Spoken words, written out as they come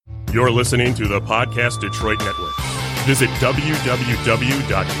You're listening to the Podcast Detroit Network. Visit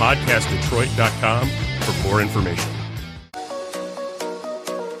www.podcastdetroit.com for more information.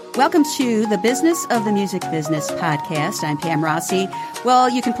 Welcome to the Business of the Music Business podcast. I'm Pam Rossi. Well,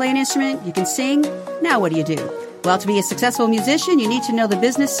 you can play an instrument, you can sing. Now what do you do? Well, to be a successful musician, you need to know the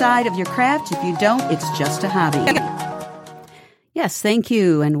business side of your craft. If you don't, it's just a hobby. Yes, thank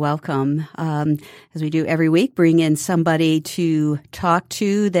you and welcome. As we do every week, bring in somebody to talk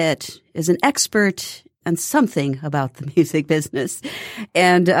to that is an expert on something about the music business.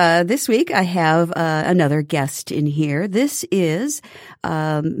 And this week I have another guest in here. This is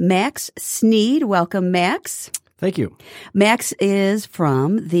Max Sneed. Welcome, Max. Thank you. Max is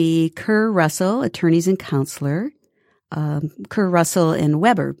from the Kerr Russell Attorneys and Counselor, Kerr Russell and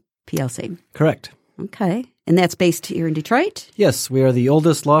Weber, PLC. Correct. Okay. And that's based here in Detroit? Yes, we are the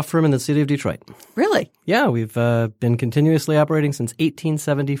oldest law firm in the city of Detroit. Really? Yeah, we've been continuously operating since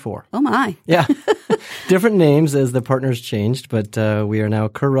 1874. Oh, my. Yeah. Different names as the partners changed, but we are now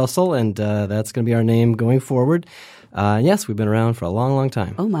Kerr Russell, and that's going to be our name going forward. Yes, we've been around for a long, long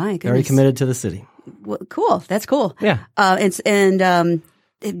time. Oh, my goodness. Very committed to the city. Well, cool. That's cool. Yeah. And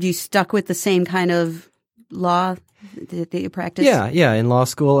you stuck with the same kind of law that you practice? Yeah. In law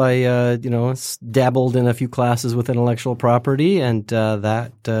school, I dabbled in a few classes with intellectual property, and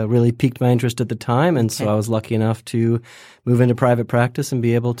that really piqued my interest at the time. And so I was lucky enough to move into private practice and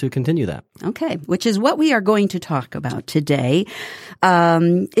be able to continue that. Okay, which is what we are going to talk about today.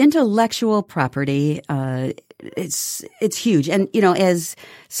 Intellectual property. It's huge. And, as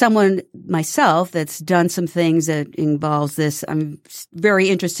someone myself that's done some things that involves this, I'm very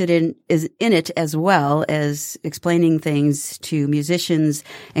interested in it as well as explaining things to musicians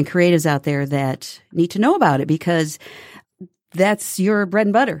and creatives out there that need to know about it because that's your bread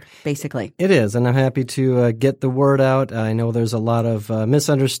and butter, basically. It is, and I'm happy to get the word out. I know there's a lot of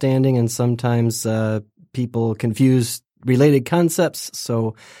misunderstanding and sometimes people confuse related concepts,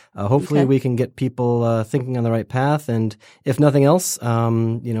 so hopefully we can get people thinking on the right path, and if nothing else,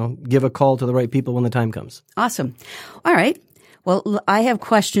 give a call to the right people when the time comes. Awesome. All right. Well, I have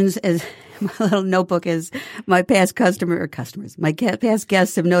questions as my little notebook is my past past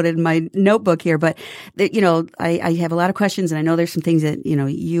guests have noted in my notebook here, but I have a lot of questions and I know there's some things that,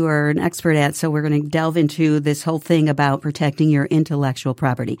 you are an expert at. So we're going to delve into this whole thing about protecting your intellectual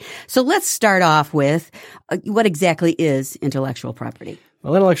property. So let's start off with what exactly is intellectual property?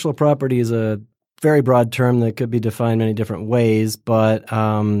 Well, intellectual property is a very broad term that could be defined many different ways, but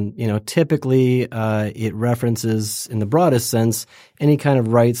typically it references, in the broadest sense, any kind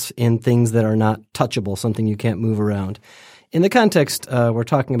of rights in things that are not touchable, something you can't move around. In the context we're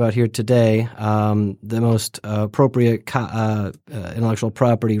talking about here today, the most appropriate intellectual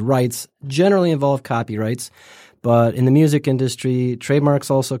property rights generally involve copyrights, but in the music industry, trademarks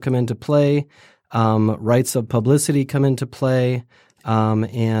also come into play, rights of publicity come into play.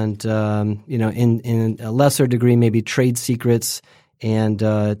 In a lesser degree, maybe trade secrets. And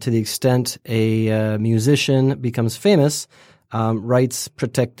to the extent a musician becomes famous, rights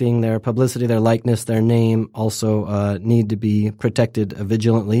protecting their publicity, their likeness, their name also need to be protected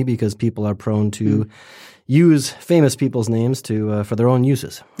vigilantly because people are prone to use famous people's names for their own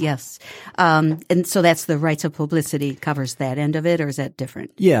uses. Yes. And so that's the rights of publicity covers that end of it, or is that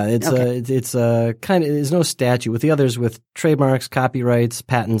different? Yeah, it's kind of, there's no statute. With the others, with trademarks, copyrights,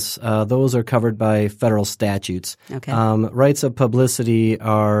 patents, those are covered by federal statutes. Okay. Rights of publicity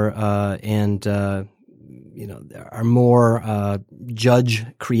are more judge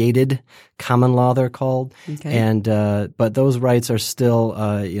created, common law they're called. Okay. And but those rights are still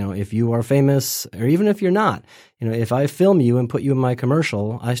if you are famous or even if you're not, if I film you and put you in my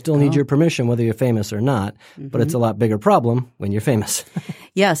commercial, I still need your permission whether you're famous or not. But it's a lot bigger problem when you're famous.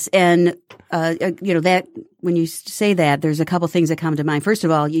 Yes, and that when you say that, there's a couple things that come to mind. First of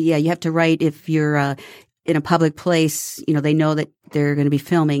all, you have to write if you're in a public place, they know that they're going to be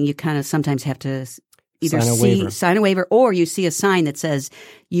filming. You kind of sometimes have to either sign a waiver, or you see a sign that says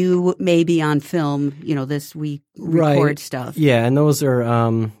you may be on film. We record stuff. Yeah, and those are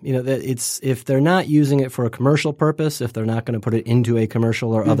it's if they're not using it for a commercial purpose, if they're not going to put it into a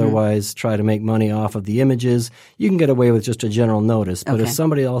commercial or otherwise try to make money off of the images, you can get away with just a general notice. But if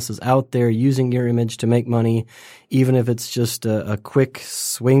somebody else is out there using your image to make money, even if it's just a quick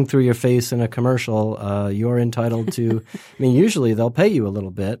swing through your face in a commercial, you're entitled to. Usually they'll pay you a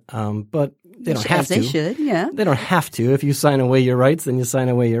little bit, but they don't have to. They should, yeah. They don't have to. If you sign away your rights, then you sign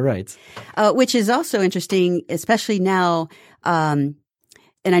away your rights. Which is also interesting, especially now.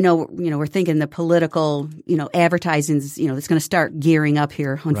 and I know, we're thinking the political, advertising's, it's going to start gearing up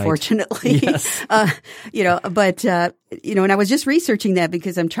here, unfortunately. Right. Yes. And I was just researching that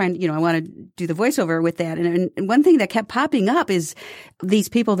because I'm trying, I want to do the voiceover with that. And one thing that kept popping up is these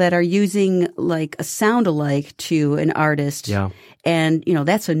people that are using like a sound-alike to an artist. Yeah. And,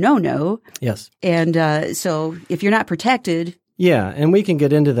 that's a no-no. Yes. And so if you're not protected. Yeah. And we can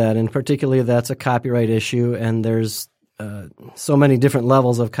get into that. And particularly that's a copyright issue. And there's so many different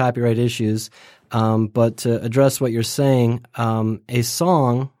levels of copyright issues. But to address what you're saying, a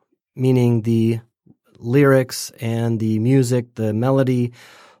song, meaning the lyrics and the music, the melody,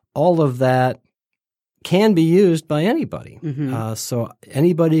 all of that can be used by anybody. Mm-hmm. So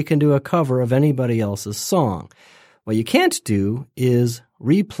anybody can do a cover of anybody else's song. What you can't do is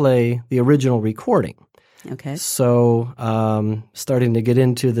replay the original recording. Okay. So starting to get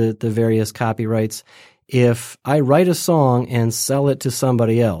into the various copyrights, if I write a song and sell it to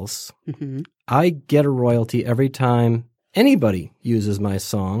somebody else, mm-hmm. I get a royalty every time anybody uses my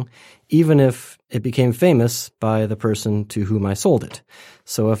song, even if it became famous by the person to whom I sold it.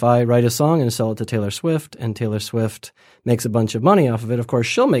 So if I write a song and sell it to Taylor Swift, and Taylor Swift makes a bunch of money off of it, of course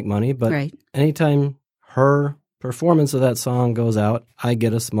she'll make money, but right. anytime her performance of that song goes out, I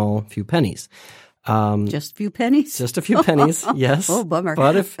get a small few pennies. Just a few pennies? Just a few pennies, yes. Oh, bummer.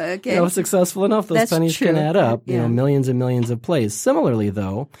 But if it's successful enough, those That's pennies true. can add up, Yeah. millions and millions of plays. Similarly,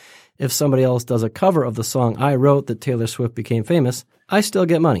 though, if somebody else does a cover of the song I wrote that Taylor Swift became famous, I still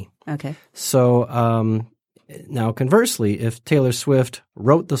get money. Okay. So now conversely, if Taylor Swift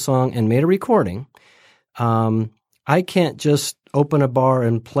wrote the song and made a recording, I can't just open a bar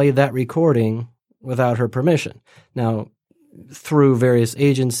and play that recording without her permission. Now, through various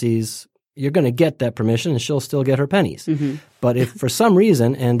agencies, you're going to get that permission and she'll still get her pennies. Mm-hmm. But if for some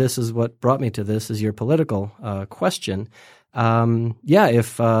reason, and this is what brought me to this, is your political question, if,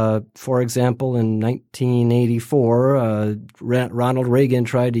 for example, in 1984, Ronald Reagan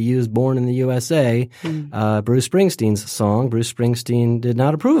tried to use Born in the USA, Bruce Springsteen's song, Bruce Springsteen did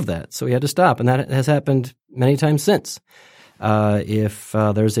not approve of that, so he had to stop. And that has happened many times since. If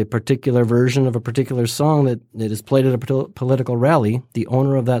there's a particular version of a particular song that is played at a political rally, the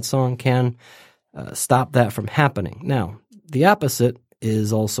owner of that song can stop that from happening. Now, the opposite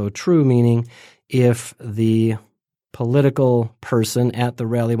is also true, meaning if the political person at the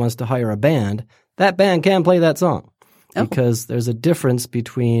rally wants to hire a band, that band can play that song because there's a difference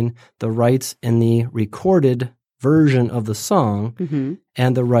between the rights in the recorded version of the song mm-hmm.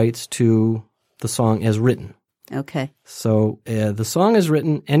 and the rights to the song as written. Okay. So the song is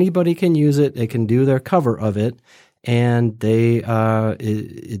written. Anybody can use it. They can do their cover of it, and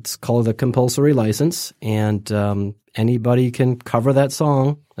it's called a compulsory license. And anybody can cover that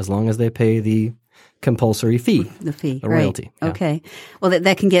song as long as they pay the compulsory fee. The fee, the royalty. Right. Yeah. Okay. Well,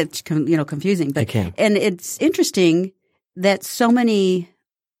 that can get confusing, but it can. And it's interesting that so many,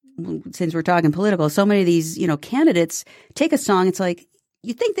 since we're talking political, so many of these candidates take a song. It's like,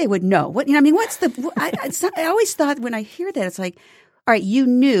 you think they would know what? What's the? I always thought when I hear that, it's like, all right, you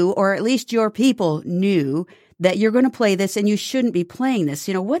knew, or at least your people knew that you're going to play this, and you shouldn't be playing this.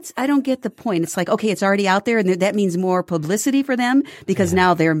 I don't get the point. It's like, okay, it's already out there, and that means more publicity for them because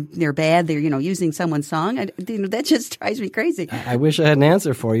now they're bad. They're using someone's song. That just drives me crazy. I wish I had an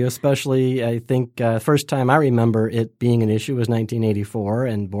answer for you. Especially, I think first time I remember it being an issue was 1984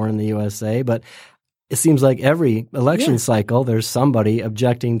 and Born in the USA, but. It seems like every election cycle, there's somebody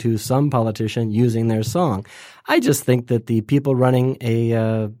objecting to some politician using their song. I just think that the people running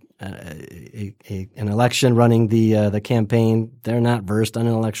an election, running the campaign, they're not versed on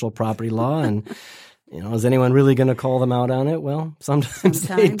intellectual property law, and is anyone really going to call them out on it? Well, sometimes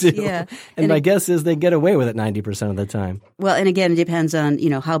they do. Yeah. And my guess is they get away with it 90% of the time. Well, and again, it depends on,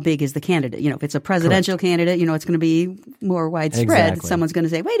 how big is the candidate. If it's a presidential candidate, it's going to be more widespread. Exactly. Someone's going to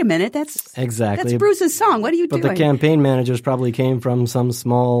say, wait a minute, that's Bruce's song. What are you doing? But the campaign managers probably came from some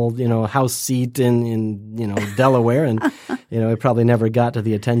small, house seat in Delaware, and, it probably never got to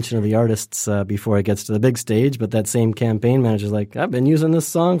the attention of the artists before it gets to the big stage. But that same campaign manager's like, I've been using this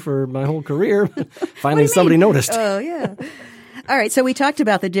song for my whole career. Finally, somebody noticed. Oh, yeah. All right. So we talked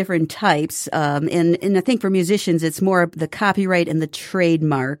about the different types. And I think for musicians, it's more the copyright and the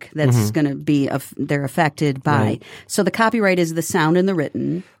trademark that's going to be, they're affected by. Right. So the copyright is the sound and the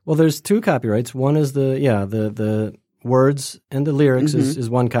written. Well, there's two copyrights. One is the words and the lyrics is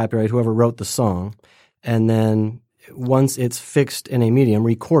one copyright, whoever wrote the song. And then once it's fixed in a medium,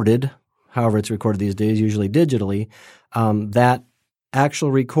 recorded, however it's recorded these days, usually digitally, that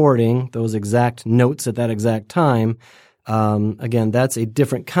actual recording, those exact notes at that exact time, again, that's a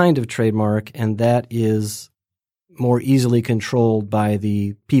different kind of trademark, and that is more easily controlled by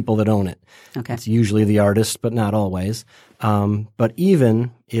the people that own it. Okay. It's usually the artist, but not always. But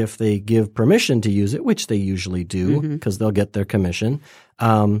even if they give permission to use it, which they usually do because they'll get their commission,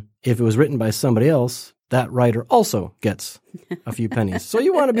 if it was written by somebody else, that writer also gets a few pennies. So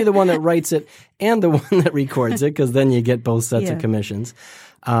you want to be the one that writes it and the one that records it, because then you get both sets of commissions.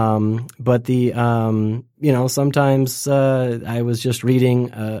 But sometimes I was just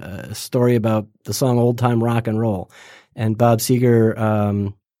reading a story about the song Old Time Rock and Roll, and Bob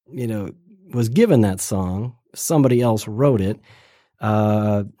Seger, was given that song. Somebody else wrote it.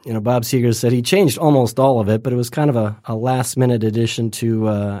 Bob Seger said he changed almost all of it, but it was kind of a last-minute addition to,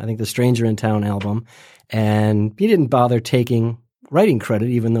 I think, the Stranger in Town album. And he didn't bother taking writing credit,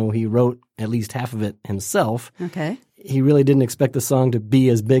 even though he wrote at least half of it himself. Okay. He really didn't expect the song to be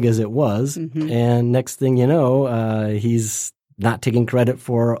as big as it was. And next thing you know, he's not taking credit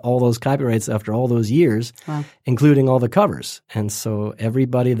for all those copyrights after all those years, including all the covers. And so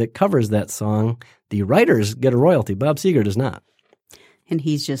everybody that covers that song, the writers get a royalty. Bob Seger does not. And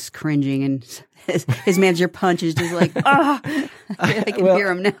he's just cringing, and his manager Punch is just like, I can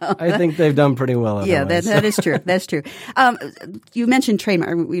hear him now. I think they've done pretty well otherwise. Yeah, that is true. That's true. You mentioned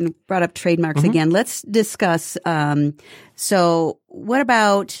trademark. We brought up trademarks again. Let's discuss. So what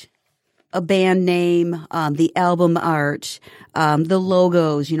about a band name, the album art, the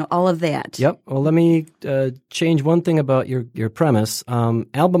logos, all of that? Yep. Well, let me change one thing about your premise.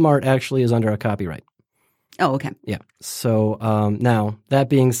 Album art actually is under a copyright. Oh, okay. Yeah. So now, that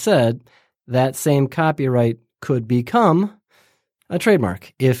being said, that same copyright could become a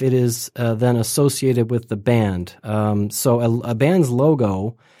trademark if it is then associated with the band. So a band's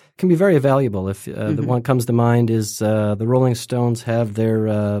logo can be very valuable. If the one that comes to mind is the Rolling Stones have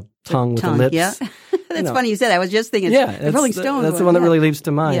their tongue with the lips. Yeah. That's funny you said that. I was just thinking, the Rolling Stones. That's the one that really leaps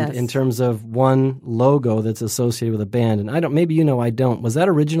to mind in terms of one logo that's associated with a band. And I don't. Was that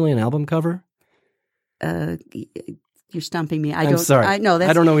originally an album cover? You're stumping me. I'm sorry. I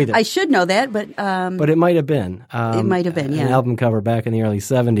don't know either. I should know that, but it might have been. It might have been, an album cover back in the early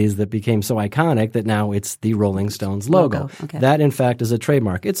 70s that became so iconic that now it's the Rolling Stones logo. Okay. That, in fact, is a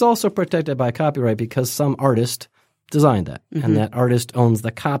trademark. It's also protected by copyright because some artist designed that, and that artist owns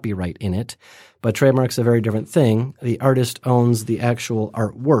the copyright in it. But trademark's a very different thing. The artist owns the actual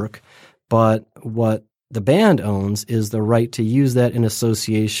artwork, but what the band owns is the right to use that in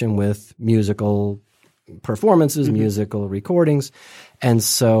association with musical performances, musical recordings. And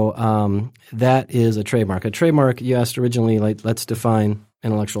so that is a trademark. A trademark, you asked originally, let's define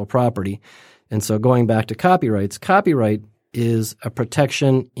intellectual property. And so going back to copyrights, copyright is a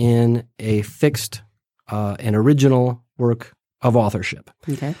protection in a fixed, an original work of authorship.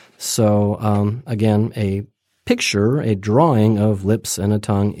 Okay. So again, a picture, a drawing of lips and a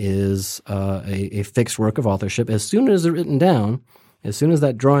tongue is a fixed work of authorship. As soon as it's written down, as soon as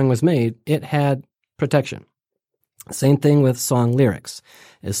that drawing was made, it had protection. Same thing with song lyrics.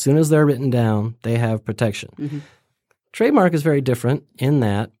 As soon as they're written down, they have protection. Trademark is very different in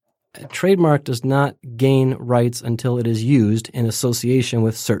that a trademark does not gain rights until it is used in association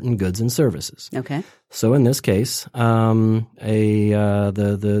with certain goods and services. Okay. So in this case, the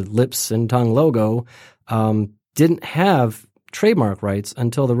lips and tongue logo didn't have trademark rights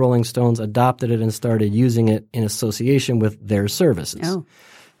until the Rolling Stones adopted it and started using it in association with their services. Oh.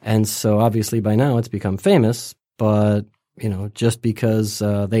 And so obviously by now it's become famous, but just because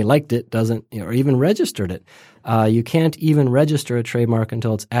they liked it doesn't, or even registered it. You can't even register a trademark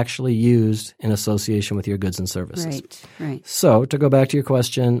until it's actually used in association with your goods and services. Right. So to go back to your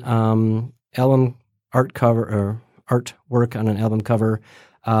question, album art cover or artwork on an album cover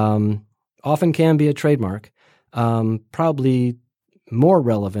often can be a trademark. Probably more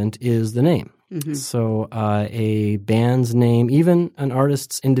relevant is the name. So a band's name, even an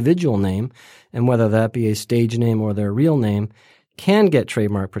artist's individual name, and whether that be a stage name or their real name, can get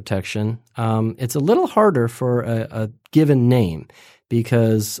trademark protection. It's a little harder for a given name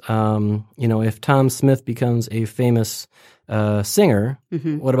because, if Tom Smith becomes a famous singer,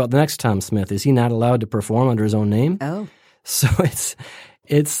 what about the next Tom Smith? Is he not allowed to perform under his own name? Oh. So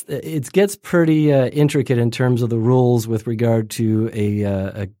it gets pretty intricate in terms of the rules with regard to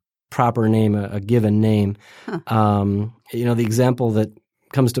a proper name, a given name. The example that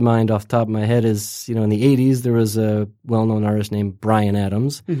comes to mind off the top of my head is, in the 80s, there was a well-known artist named Bryan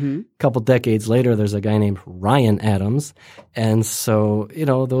Adams. A couple decades later, there's a guy named Ryan Adams. And so,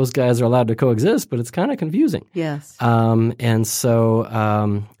 those guys are allowed to coexist, but it's kind of confusing. Yes. And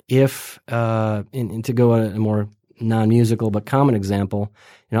so if to go a more non-musical but common example,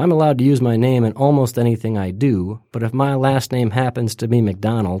 I'm allowed to use my name in almost anything I do, but if my last name happens to be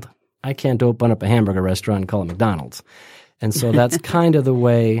McDonald, I can't open up a hamburger restaurant and call it McDonald's. And so that's kind of the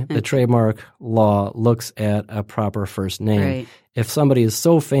way the trademark law looks at a proper first name. Right. If somebody is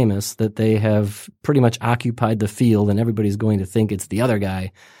so famous that they have pretty much occupied the field and everybody's going to think it's the other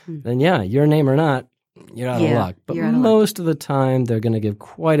guy, then yeah, your name or not, you're out of luck. But most of the time, they're going to give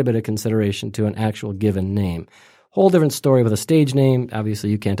quite a bit of consideration to an actual given name. Whole different story with a stage name. Obviously,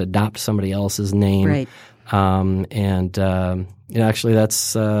 you can't adopt somebody else's name. Right. Actually,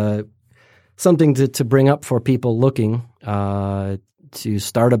 that's something to bring up for people looking to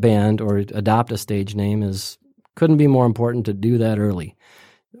start a band or adopt a stage name couldn't be more important to do that early.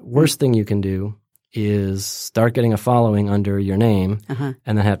 Worst thing you can do is start getting a following under your name and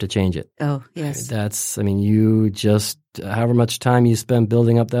then have to change it. Oh, yes. You just, however much time you spend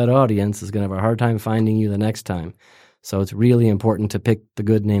building up that audience is going to have a hard time finding you the next time. So it's really important to pick the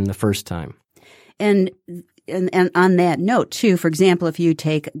good name the first time. And on that note, too, for example, if you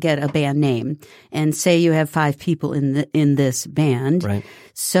get a band name and say you have 5 people in this band, right.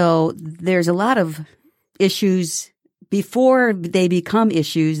 So there's a lot of issues before they become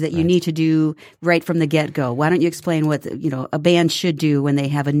issues that you need to do right from the get-go. Why don't you explain what a band should do when they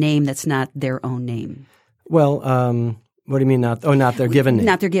have a name that's not their own name? Well, what do you mean not their given name?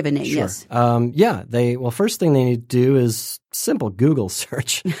 Not their given name, sure. Yes. First thing they need to do is simple Google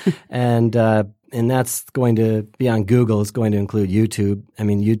search. and that's going to be on Google. It's going to include YouTube. I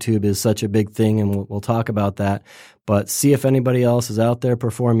mean, YouTube is such a big thing, and we'll talk about that. But see if anybody else is out there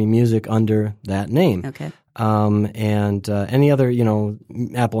performing music under that name. Okay. Any other,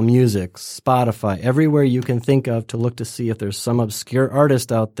 Apple Music, Spotify, everywhere you can think of to look to see if there's some obscure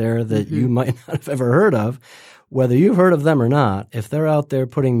artist out there that you might not have ever heard of. Whether you've heard of them or not, if they're out there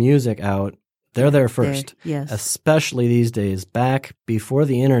putting music out, they're there first. Yes. Especially these days. Back before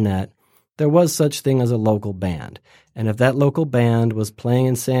the internet, there was such thing as a local band. And if that local band was playing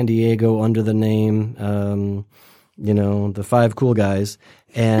in San Diego under the name, the Five Cool Guys,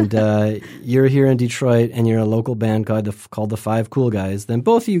 and you're here in Detroit and you're a local band called the Five Cool Guys, then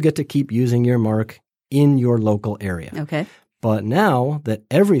both of you get to keep using your mark in your local area. Okay. But now that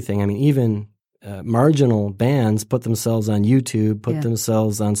everything, even marginal bands put themselves on YouTube, put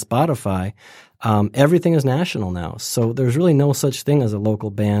themselves on Spotify, everything is national now. So there's really no such thing as a local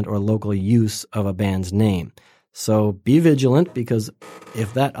band or local use of a band's name. So be vigilant, because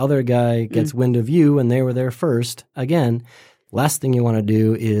if that other guy gets wind of you and they were there first, again, last thing you want to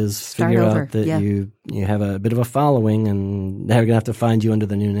do is figure out that you have a bit of a following and they're going to have to find you under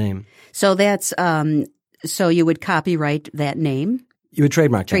the new name. So that's so you would copyright that name. You would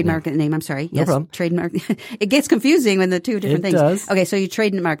trademark that name. I'm sorry. No problem. Trademark. It gets confusing when the two different things. It does. Okay, so you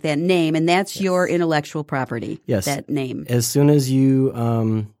trademark that name, and that's your intellectual property. Yes. That name. As soon as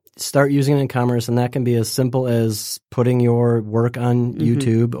you start using it in commerce, and that can be as simple as putting your work on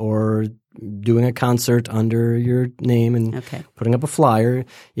YouTube or doing a concert under your name and putting up a flyer.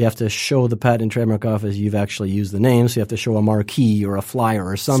 You have to show the Patent and Trademark Office you've actually used the name, so you have to show a marquee or a flyer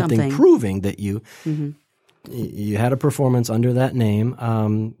or something. Proving that you had a performance under that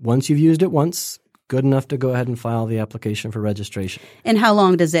name. Once you've used it once, good enough to go ahead and file the application for registration. And how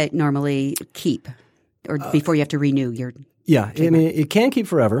long does that normally keep, or before you have to renew your? Yeah, it can keep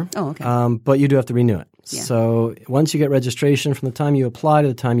forever. Oh, okay. But you do have to renew it. Yeah. So once you get registration, from the time you apply to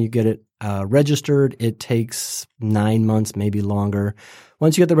the time you get it registered, it takes 9 months, maybe longer.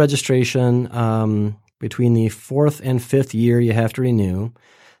 Once you get the registration, between the 4th and 5th year, you have to renew.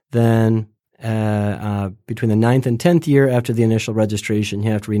 Then between the 9th and 10th year after the initial registration, you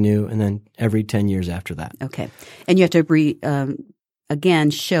have to renew, and then every 10 years after that. Okay. And you have to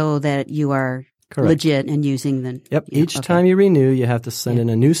again show that you are legit and using the... Yep. Each time you renew, you have to send in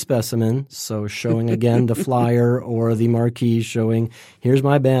a new specimen. So showing, again, the flyer or the marquee showing, here's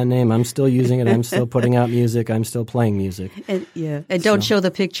my band name. I'm still using it. I'm still putting out music. I'm still playing music. And don't show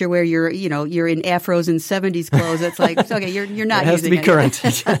the picture where you're in afros and 70s clothes. It's like, okay, you're not using it. It has to be current.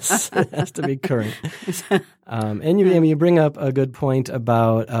 Yes, it has to be current. And you bring up a good point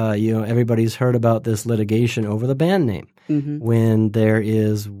about, everybody's heard about this litigation over the band name. When there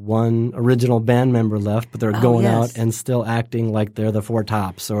is one original band member left, but they're going out and still acting like they're the Four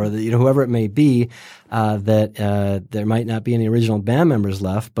Tops or whoever it may be, that there might not be any original band members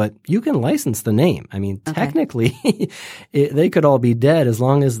left, but you can license the name. Technically, they could all be dead as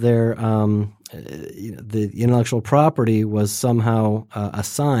long as their the intellectual property was somehow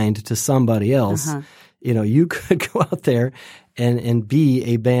assigned to somebody else. You could go out there and be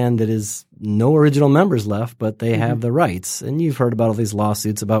a band that is no original members left, but they have the rights. And you've heard about all these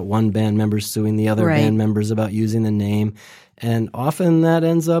lawsuits about one band member suing the other band members about using the name. And often that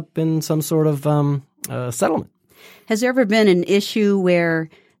ends up in some sort of settlement. Has there ever been an issue where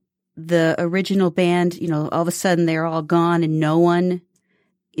the original band, all of a sudden they're all gone and no one,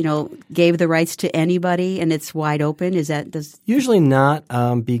 gave the rights to anybody and it's wide open? Usually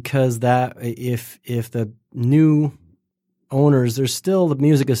not, because that if the new owners, the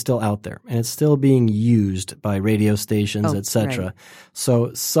music is still out there and it's still being used by radio stations, etc. Right.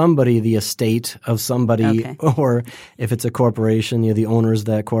 So somebody, the estate of somebody, or if it's a corporation, the owners of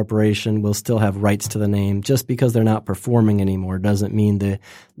that corporation will still have rights to the name. Just because they're not performing anymore doesn't mean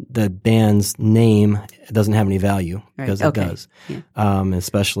the band's name doesn't have any value, because it does. Yeah.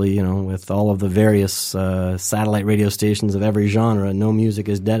 Especially, with all of the various satellite radio stations of every genre, no music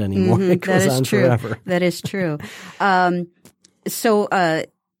is dead anymore. It goes on forever. That is true. So,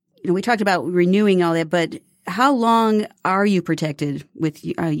 we talked about renewing all that, but how long are you protected with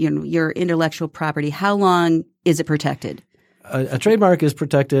your intellectual property? How long is it protected? A trademark is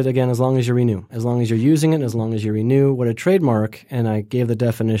protected, again, as long as you renew. As long as you're using it, as long as you renew. What a trademark, and I gave the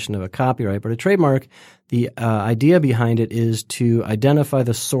definition of a copyright, but a trademark, the idea behind it is to identify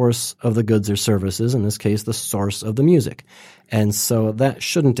the source of the goods or services, in this case, the source of the music. And so that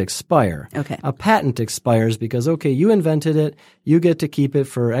shouldn't expire. Okay. A patent expires because, you invented it, you get to keep it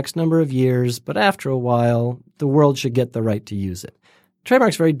for X number of years, but after a while, the world should get the right to use it.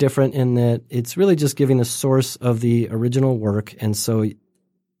 Trademark's very different in that it's really just giving the source of the original work, and so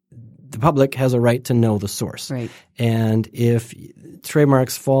the public has a right to know the source. Right. And if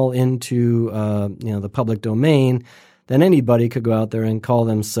trademarks fall into the public domain, then anybody could go out there and call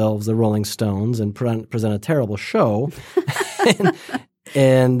themselves the Rolling Stones and present a terrible show,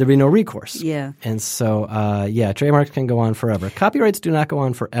 and there'd be no recourse. Yeah. And so, trademarks can go on forever. Copyrights do not go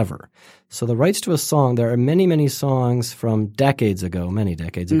on forever. So the rights to a song, there are many, many songs from many decades ago,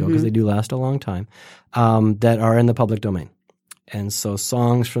 because they do last a long time, that are in the public domain. And so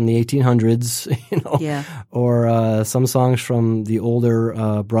songs from the 1800s, or some songs from the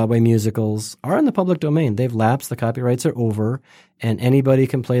older Broadway musicals are in the public domain. They've lapsed, the copyrights are over, and anybody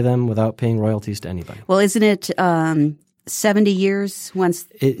can play them without paying royalties to anybody. Well, isn't it 70 years once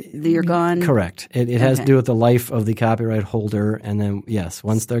you're gone? Correct. It has to do with the life of the copyright holder, and then, yes,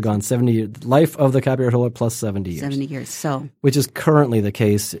 once they're gone, 70 years, life of the copyright holder plus 70 years. 70 years, so. Which is currently the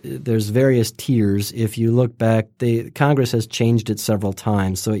case. There's various tiers. If you look back, Congress has changed it several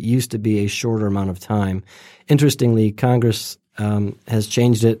times, so it used to be a shorter amount of time. Interestingly, Congress has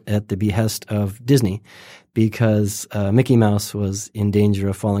changed it at the behest of Disney, because Mickey Mouse was in danger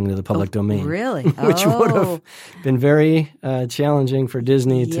of falling into the public domain. Really? Which would have been very challenging for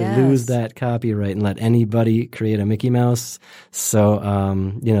Disney to lose that copyright and let anybody create a Mickey Mouse. So,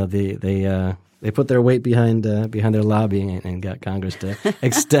 they put their weight behind their lobbying and got Congress to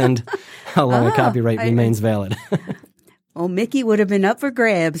extend how long a copyright remains valid. Well, Mickey would have been up for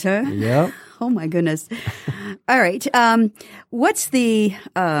grabs, huh? Yep. Oh, my goodness. All right. What's the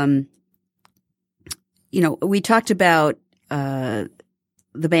we talked about the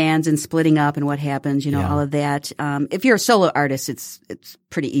bands and splitting up and what happens, all of that. If you're a solo artist, it's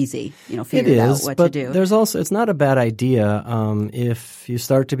pretty easy, figure out what to do. There's also, it's not a bad idea if you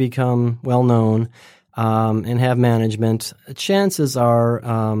start to become well known and have management. Chances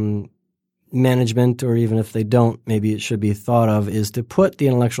are management, or even if they don't, maybe it should be thought of, is to put the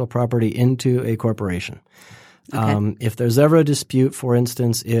intellectual property into a corporation. Okay. If there's ever a dispute, for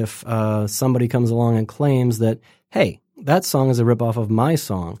instance, if somebody comes along and claims that, hey, that song is a ripoff of my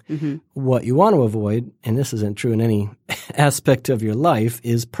song, what you want to avoid, and this isn't true in any aspect of your life,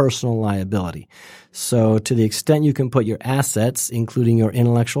 is personal liability. So to the extent you can put your assets, including your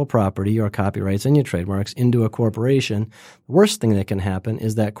intellectual property, your copyrights, and your trademarks, into a corporation, the worst thing that can happen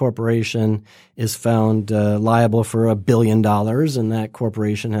is that corporation is found liable for $1 billion, and that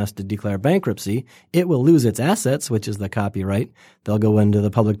corporation has to declare bankruptcy. It will lose its assets, which is the copyright. They'll go into the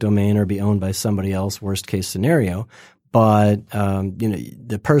public domain or be owned by somebody else, worst case scenario. But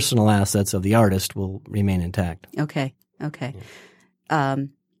the personal assets of the artist will remain intact. Okay. Yeah.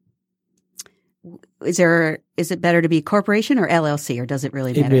 Is it better to be corporation or LLC, or does it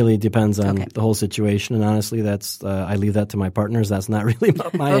really matter? It really depends on the whole situation, and honestly, that's I leave that to my partners. That's not really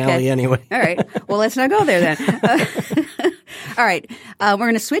my alley anyway. All right. Well, let's not go there then. All right. We're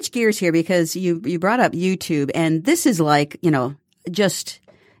going to switch gears here because you brought up YouTube, and this is like, just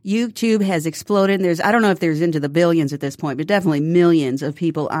YouTube has exploded. I don't know if there's into the billions at this point, but definitely millions of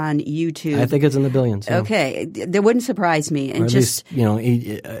people on YouTube. I think it's in the billions. Yeah. Okay. That wouldn't surprise me. And or at least,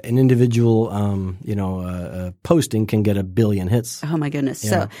 an individual, posting can get 1 billion hits. Oh my goodness.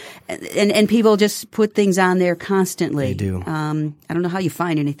 Yeah. So, and people just put things on there constantly. They do. I don't know how you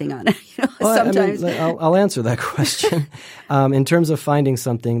find anything on it. Well, sometimes. I'll answer that question. In terms of finding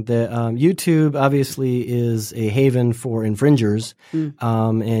something, YouTube obviously is a haven for infringers.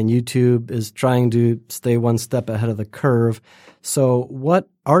 and YouTube is trying to stay one step ahead of the curve. So what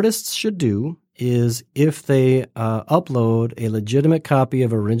artists should do is if they upload a legitimate copy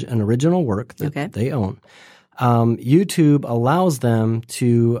of an original work that they own, YouTube allows them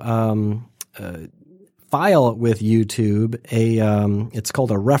to file with YouTube it's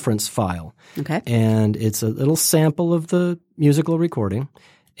called a reference file. Okay. And it's a little sample of the musical recording.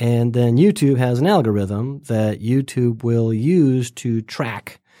 And then YouTube has an algorithm that YouTube will use to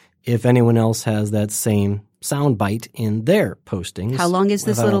track if anyone else has that same sound bite in their postings. How long is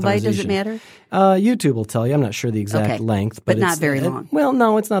this little bite? Does it matter? YouTube will tell you. I'm not sure the exact length. But not very long. Well,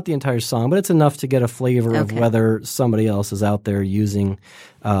 no, it's not the entire song, but it's enough to get a flavor of whether somebody else is out there using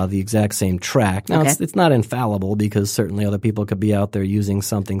the exact same track. Now, it's not infallible because certainly other people could be out there using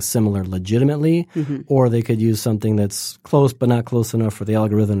something similar legitimately, or they could use something that's close but not close enough for the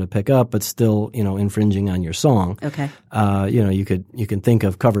algorithm to pick up, but still, infringing on your song. Okay. You can think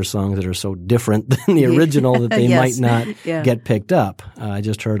of cover songs that are so different than the original that they might not get picked up. I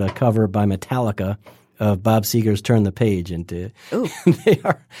just heard a cover by Metallica of Bob Seger's "Turn the Page," and they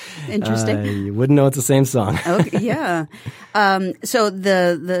are interesting. You wouldn't know it's the same song. Okay, yeah. So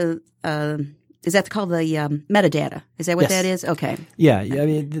the is that called the metadata? Is that what that is? Okay. Yeah. I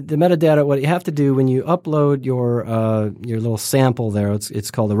mean, the metadata. What you have to do when you upload your little sample there,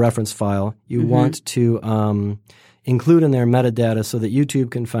 it's called a reference file. You want to include in there metadata so that YouTube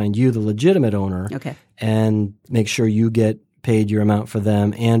can find you, the legitimate owner, and make sure you get paid your amount for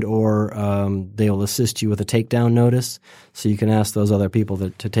them, and or they will assist you with a takedown notice, so you can ask those other people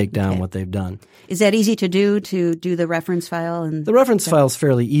to take down what they've done. Is that easy to do the reference file? And the reference file is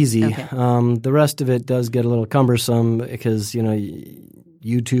fairly easy. The rest of it does get a little cumbersome because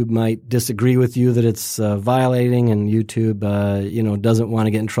YouTube might disagree with you that it's violating, and YouTube doesn't want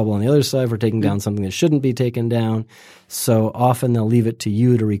to get in trouble on the other side for taking down something that shouldn't be taken down. So often they'll leave it to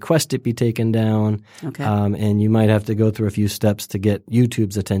you to request it be taken down, and you might have to go through a few steps to get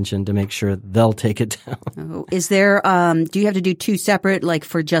YouTube's attention to make sure they'll take it down. Is there do you have to do two separate, like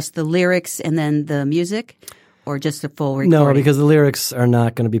for just the lyrics and then the music? Or just a full recording? No, because the lyrics are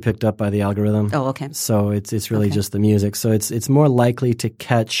not going to be picked up by the algorithm. Oh, okay. So it's really just the music. So it's more likely to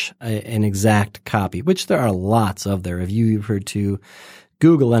catch an exact copy, which there are lots of there. If you were to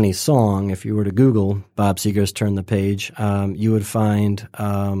Google any song, if you were to Google Bob Seger's "Turn the Page," you would find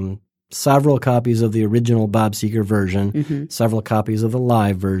several copies of the original Bob Seger version, several copies of the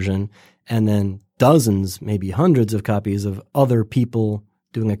live version, and then dozens, maybe hundreds of copies of other people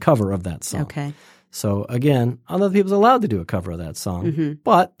doing a cover of that song. Okay. So again, other people's allowed to do a cover of that song,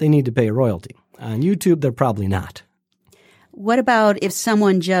 but they need to pay a royalty. On YouTube, they're probably not. What about if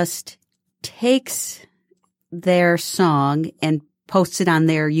someone just takes their song and posts it on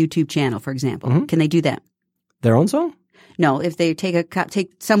their YouTube channel, for example? Can they do that? Their own song? No, if they take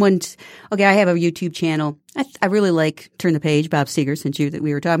someone's. Okay, I have a YouTube channel. I really like "Turn the Page," Bob Seger, since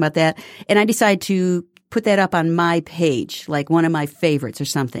we were talking about that, and I decide to put that up on my page, like one of my favorites or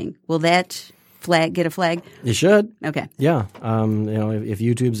something. Will that get a flag? You should. Okay. Yeah. If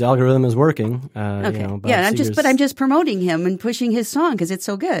YouTube's algorithm is working, I'm just promoting him and pushing his song because it's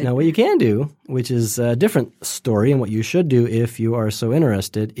so good. Now, what you can do, which is a different story, and what you should do if you are so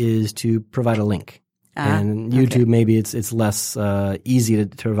interested, is to provide a link. And YouTube, maybe it's less easy to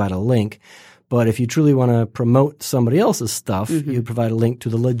provide a link. But if you truly want to promote somebody else's stuff, you provide a link to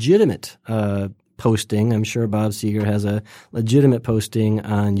the legitimate posting. I'm sure Bob Seger has a legitimate posting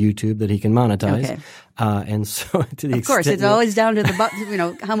on YouTube that he can monetize. Okay. And so to the extent, of course, it's always down to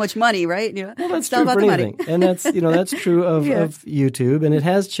the how much money, right? Well, that's true for anything, and that's true of YouTube, and it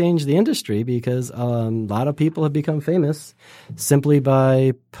has changed the industry because a lot of people have become famous simply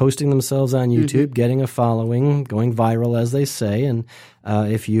by posting themselves on YouTube, getting a following, going viral, as they say, and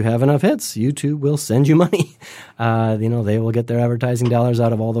if you have enough hits, YouTube will send you money. They will get their advertising dollars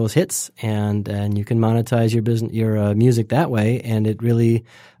out of all those hits, and you can monetize your business, your music that way, and it really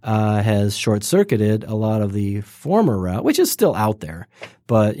has short-circuited a lot of the former route, which is still out there.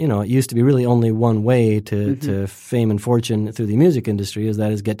 But, it used to be really only one way to fame and fortune through the music industry,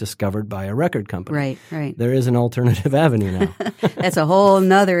 is get discovered by a record company. Right. There is an alternative avenue now. That's a whole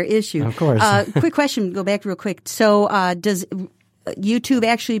nother issue. Of course. Quick question, go back real quick. So does YouTube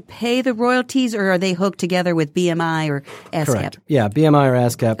actually pay the royalties, or are they hooked together with BMI or ASCAP? Correct. Yeah, BMI or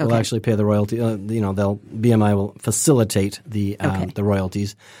ASCAP will actually pay the royalty. BMI will facilitate the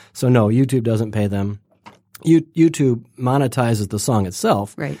royalties. So no, YouTube doesn't pay them. YouTube monetizes the song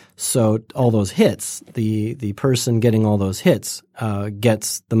itself. Right. So all those hits, the person getting all those hits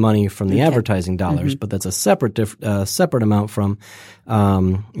gets the money from the advertising dollars, but that's a separate amount from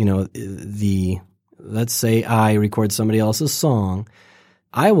let's say I record somebody else's song.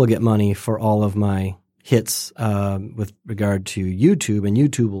 I will get money for all of my hits with regard to YouTube, and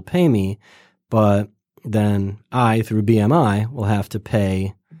YouTube will pay me, but then I, through BMI, will have to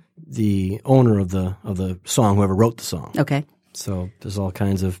pay the owner of the song, whoever wrote the song. Okay. So there's all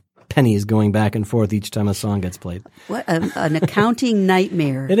kinds of pennies going back and forth each time a song gets played. What an accounting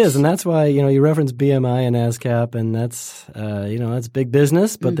nightmare. It is, and that's why, you reference BMI and ASCAP, and that's, that's big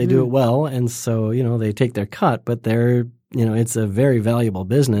business, but they do it well, and so, they take their cut, but they're, it's a very valuable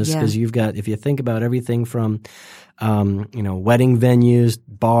business because you've got, if you think about everything from, wedding venues,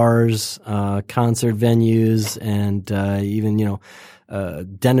 bars, concert venues, and even,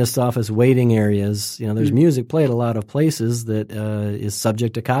 dentist office waiting areas. There's music played a lot of places that is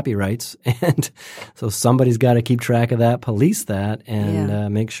subject to copyrights, and so somebody's got to keep track of that, police that,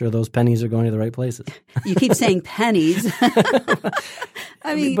 and make sure those pennies are going to the right places. You keep saying pennies.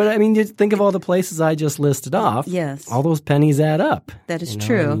 But you think of all the places I just listed off. Yes, all those pennies add up. That is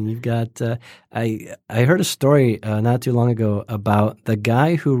true. You've got. I heard a story not too long ago about the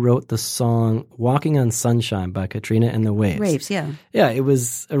guy who wrote the song "Walking on Sunshine" by Katrina and the Waves. Waves, yeah. Yeah, it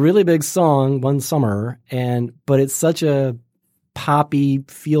was a really big song one summer, but it's such a poppy,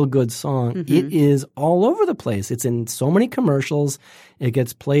 feel-good song. Mm-hmm. It is all over the place. It's in so many commercials. It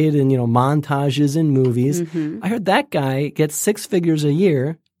gets played in, montages in movies. Mm-hmm. I heard that guy gets 6 figures a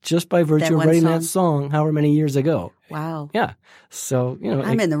year just by virtue of writing that song however many years ago. Wow. Yeah. So,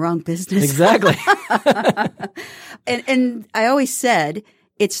 I'm in the wrong business. Exactly. And I always said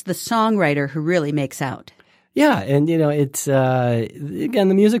it's the songwriter who really makes out. Yeah, and it's again,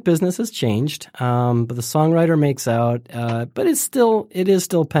 the music business has changed, but the songwriter makes out. But it is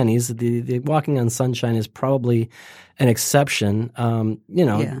still pennies. The Walking on Sunshine is probably an exception.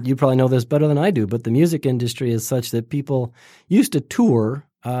 You probably know this better than I do, but the music industry is such that people used to tour,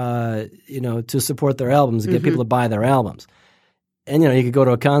 to support their albums, to get people to buy their albums. And, you could go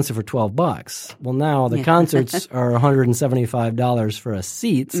to a concert for $12. Well, now the concerts are $175 for a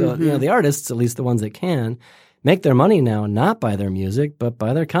seat. So, the artists, at least the ones that can, make their money now not by their music, but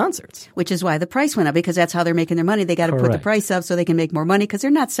by their concerts. Which is why the price went up, because that's how they're making their money. They got to put the price up so they can make more money because they're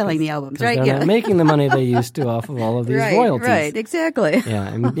not selling the albums, right? They're not making the money they used to off of all of these royalties. Right, exactly. Yeah,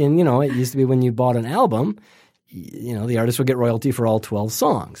 and, it used to be when you bought an album, the artist would get royalty for all 12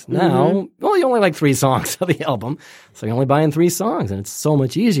 songs. Now, you only like 3 songs of the album, so you're only buying 3 songs, and it's so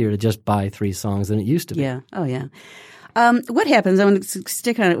much easier to just buy 3 songs than it used to be. Yeah. Oh, yeah. What happens? I want to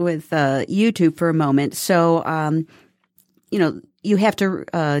stick on it with YouTube for a moment. So, you have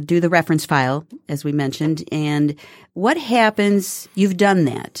to do the reference file, as we mentioned, and what happens? You've done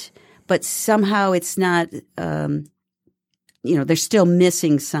that, but somehow it's not. They're still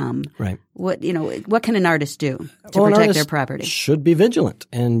missing some. Right. What can an artist do to protect their property? Should be vigilant.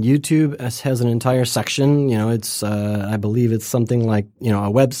 And YouTube has an entire section. It's I believe it's something like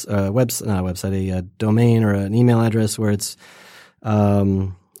a domain or an email address where it's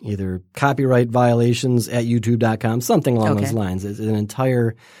either copyright violations at youtube.com, something along those lines. It's an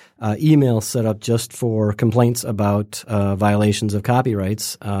entire email set up just for complaints about violations of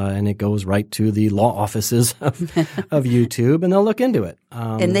copyrights, and it goes right to the law offices of YouTube, and they'll look into it.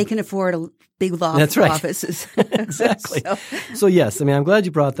 And they can afford a big law offices. Exactly. So yes, I'm glad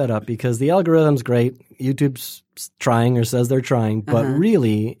you brought that up because the algorithm's great. YouTube's trying or says they're trying, but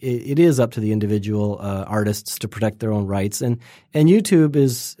really it is up to the individual artists to protect their own rights. And YouTube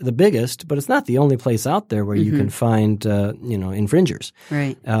is the biggest, but it's not the only place out there where you can find infringers.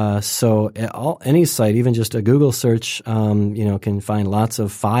 Right. So any site, even just a Google search, can find lots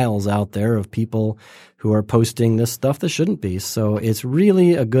of files out there of people who are posting this stuff that shouldn't be. So it's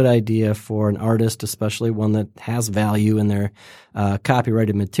really a good idea for an artist, especially one that has value in their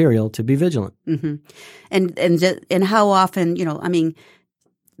copyrighted material, to be vigilant. Mm-hmm. And how often,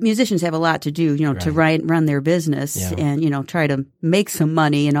 musicians have a lot to do, to run their business and, try to make some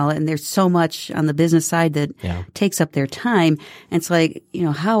money and all. And there's so much on the business side that takes up their time. And it's like,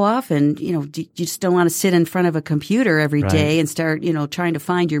 how often, you just don't want to sit in front of a computer every day and start, trying to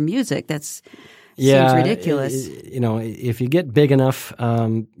find your music. Seems ridiculous. If you get big enough,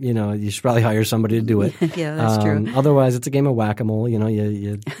 you should probably hire somebody to do it. Yeah, that's true. Otherwise, it's a game of whack-a-mole.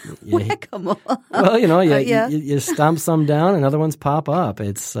 You whack-a-mole. Well, you stomp some down and other ones pop up.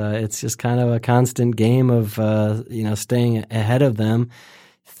 It's just kind of a constant game of staying ahead of them.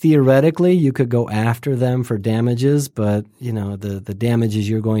 Theoretically, you could go after them for damages, but the damages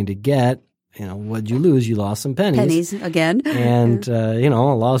you're going to get. What'd you lose? You lost some pennies. Pennies again. And, a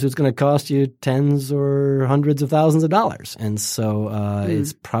lawsuit's going to cost you tens or hundreds of thousands of dollars. And so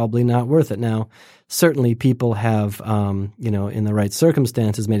it's probably not worth it. Now, certainly people have, in the right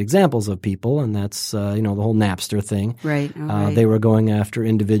circumstances, made examples of people, and that's, the whole Napster thing. Right. Right. They were going after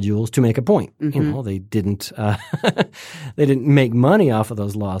individuals to make a point. Mm-hmm. They didn't make money off of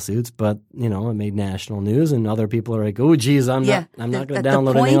those lawsuits, but, it made national news, and other people are like, oh, geez, I'm not going to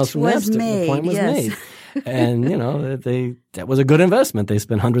download anything else from Napster. The point was made. And, that was a good investment. They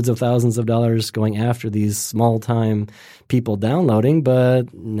spent hundreds of thousands of dollars going after these small-time people downloading,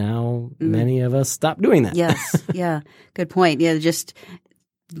 but now many of us stopped doing that. Yes. Yeah. Good point. Yeah. Just,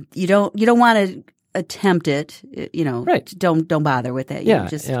 you don't want to attempt it, Right. Don't bother with that.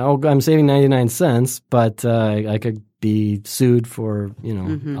 I'm saving 99 cents, but I could be sued for, a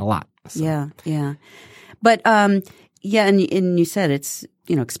lot. So. Yeah. Yeah. But, and you said it's,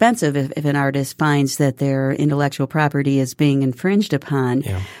 expensive if an artist finds that their intellectual property is being infringed upon.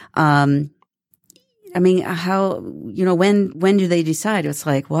 Yeah. How, when do they decide? It's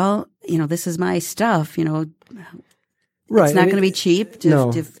like, well, this is my stuff, Right. It's not going to be cheap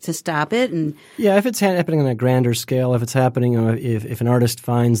to stop it. And yeah, if it's happening on a grander scale, if it's happening, if an artist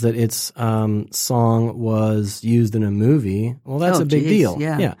finds that its song was used in a movie, well, that's a big deal.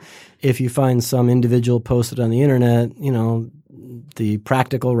 Yeah. If you find some individual posted on the internet, the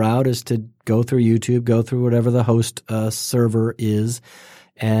practical route is to go through YouTube, go through whatever the host server is,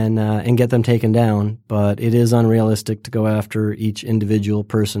 and get them taken down. But it is unrealistic to go after each individual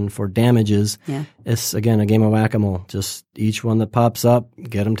person for damages. Yeah. It's, again, a game of whack-a-mole. Just each one that pops up,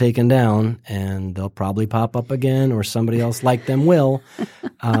 get them taken down, and they'll probably pop up again, or somebody else like them will.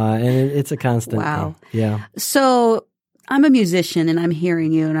 And it's a constant Wow. thing. Yeah. So I'm a musician, and I'm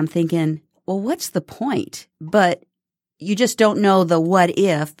hearing you, and I'm thinking, well, what's the point? But you just don't know the what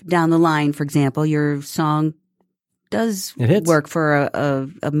if down the line. For example, your song does work for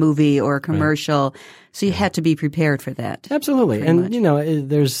a movie or a commercial. Right. So you have to be prepared for that. Absolutely. And,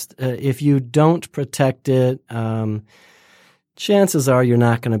 there's if you don't protect it, chances are you're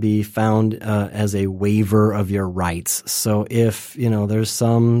not going to be found as a waiver of your rights. So if, there's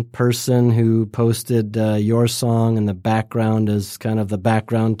some person who posted your song and the background is kind of the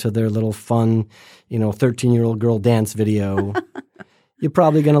background to their little fun, 13-year-old girl dance video, you're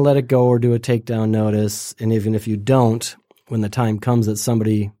probably going to let it go or do a takedown notice. And even if you don't, when the time comes that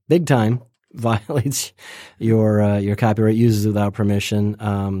somebody big time violates your copyright, uses without permission,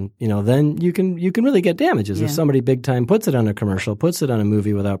 then you can really get damages. Yeah. If somebody big time puts it on a commercial, puts it on a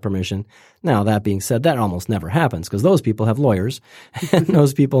movie without permission. Now, that being said, that almost never happens because those people have lawyers and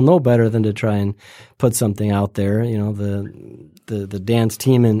those people know better than to try and put something out there. The dance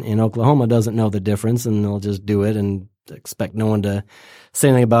team in Oklahoma doesn't know the difference, and they'll just do it and expect no one to say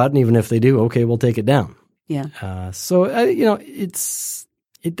anything about it. And even if they do, okay, we'll take it down. Yeah.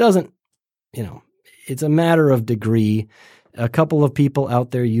 It doesn't, it's a matter of degree. A couple of people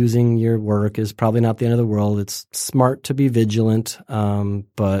out there using your work is probably not the end of the world. It's smart to be vigilant,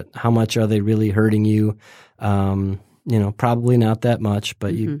 but how much are they really hurting you? Probably not that much,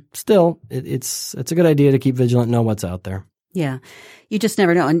 but you still, it's a good idea to keep vigilant and know what's out there. Yeah. You just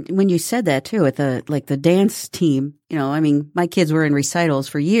never know. And when you said that too, at the dance team, my kids were in recitals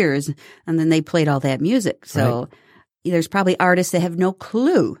for years and then they played all that music. So there's probably artists that have no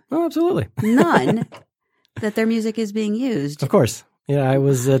clue. Oh, absolutely. None that their music is being used. Of course. Yeah. I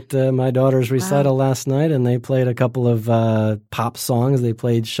was at my daughter's recital last night and they played a couple of pop songs. They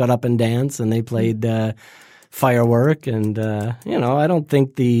played Shut Up and Dance and they played Firework, and I don't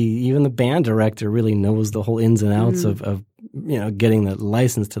think even the band director really knows the whole ins and outs of getting the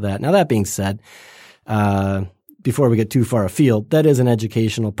license to that. Now, that being said, before we get too far afield, that is an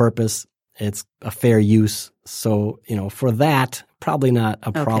educational purpose. It's a fair use. So, for that, probably not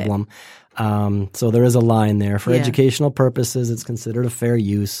a problem. So there is a line there. For educational purposes, it's considered a fair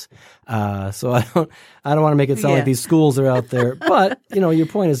use. So I don't want to make it sound like these schools are out there. But, your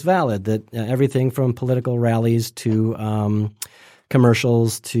point is valid that everything from political rallies to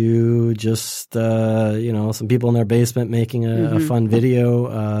commercials to just, some people in their basement making a fun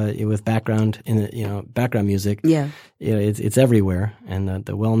video with background music. Yeah. It's everywhere. And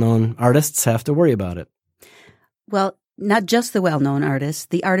the well-known artists have to worry about it. Well, not just the well-known artists,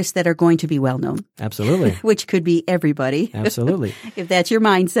 the artists that are going to be well-known. Absolutely. Which could be everybody. Absolutely. If that's your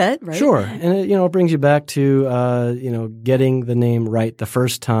mindset, right? Sure. And, it brings you back to, getting the name right the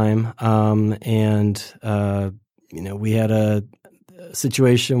first time. We had a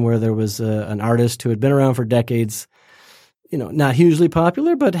situation where there was an artist who had been around for decades, not hugely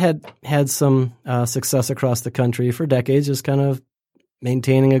popular, but had some success across the country for decades, just kind of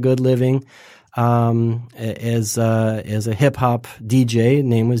maintaining a good living. As a hip hop DJ,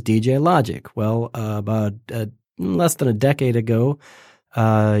 name was DJ Logic. Well, about less than a decade ago,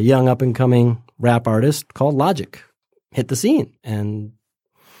 young up-and-coming rap artist called Logic hit the scene, and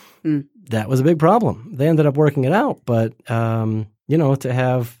that was a big problem. They ended up working it out, but to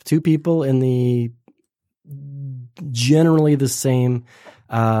have two people in the generally the same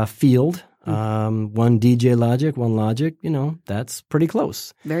field, one DJ Logic, one Logic, that's pretty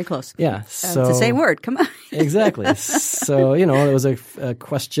close. Very close. Yeah. So, it's the same word. Come on. Exactly. So, it was a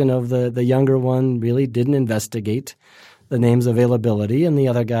question of the younger one really didn't investigate the name's availability, and the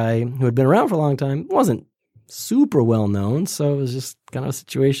other guy who had been around for a long time wasn't super well known. So it was just kind of a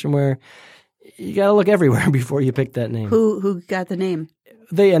situation where you got to look everywhere before you pick that name. Who got the name?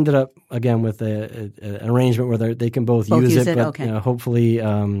 They ended up, again, with an arrangement where they can both use it, but okay. Hopefully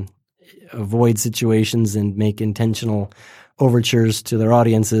avoid situations and make intentional overtures to their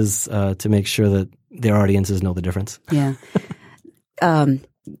audiences to make sure that their audiences know the difference. Yeah.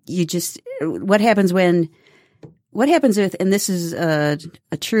 What happens with, and this is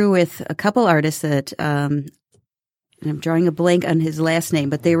true with a couple artists that, and I'm drawing a blank on his last name,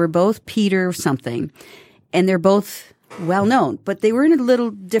 but they were both Peter something, and they're both well known, but they were in a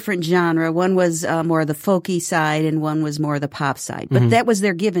little different genre. One was more the folky side, and one was more the pop side. But that was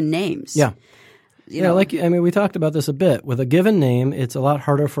their given names. Yeah. You know? We talked about this a bit. With a given name, it's a lot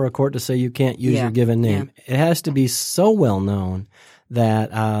harder for a court to say you can't use your given name. Yeah. It has to be so well known that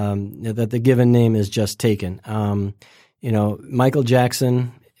that the given name is just taken. Michael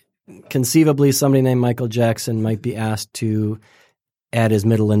Jackson, conceivably somebody named Michael Jackson might be asked to add his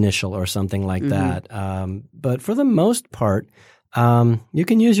middle initial or something like that. But for the most part, you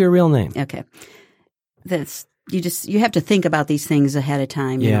can use your real name. Okay. You have to think about these things ahead of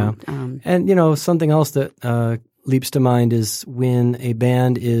time. Yeah. And, something else that leaps to mind is when a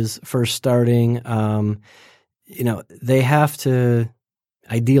band is first starting, they have to,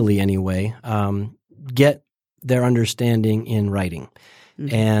 ideally anyway, get their understanding in writing.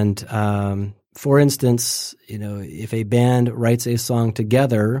 And for instance, if a band writes a song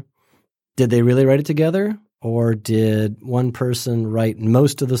together, did they really write it together? Or did one person write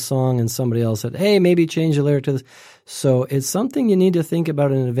most of the song and somebody else said, hey, maybe change the lyric to this? So it's something you need to think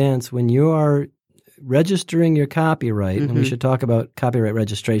about in advance when you are registering your copyright. And we should talk about copyright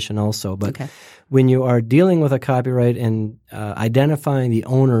registration also. But when you are dealing with a copyright and identifying the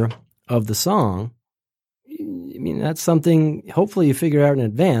owner of the song, that's something hopefully you figure out in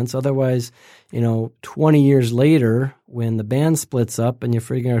advance. Otherwise, 20 years later, when the band splits up and you're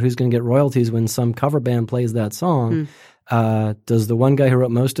figuring out who's going to get royalties when some cover band plays that song, does the one guy who wrote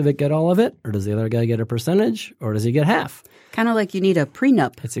most of it get all of it? Or does the other guy get a percentage? Or does he get half? Kind of like you need a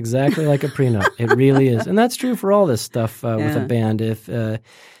prenup. It's exactly like a prenup. It really is. And that's true for all this stuff with a band.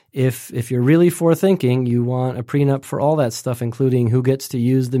 If you're really forethinking, you want a prenup for all that stuff, including who gets to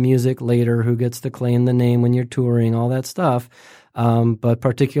use the music later, who gets to claim the name when you're touring, all that stuff. But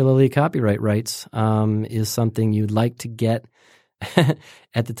particularly copyright rights is something you'd like to get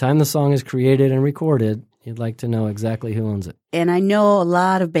at the time the song is created and recorded. You'd like to know exactly who owns it. And I know a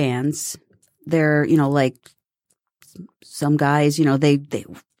lot of bands, they're, like some guys, they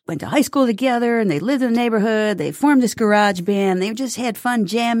went to high school together and they lived in the neighborhood. They formed this garage band. They just had fun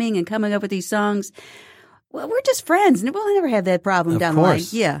jamming and coming up with these songs. Well, we're just friends, and we'll never have that problem down the line.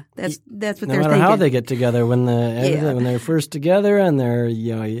 Yeah, that's what they're thinking. No matter how they get together, when they're first together and they're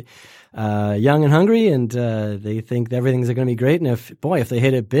young and hungry, and they think everything's going to be great. And if they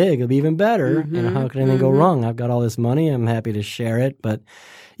hit it big, it'll be even better. How can anything go wrong? I've got all this money. I'm happy to share it, but.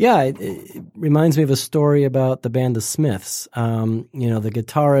 Yeah, it reminds me of a story about the band The Smiths. The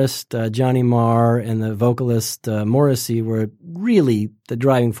guitarist Johnny Marr and the vocalist Morrissey were really the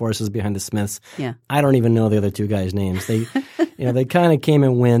driving forces behind The Smiths. Yeah, I don't even know the other two guys' names. They, they kind of came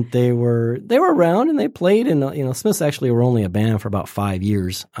and went. They were around and they played. And Smiths actually were only a band for about 5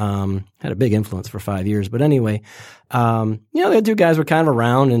 years. Had a big influence for 5 years. But anyway, the two guys were kind of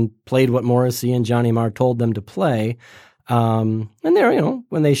around and played what Morrissey and Johnny Marr told them to play. And they're,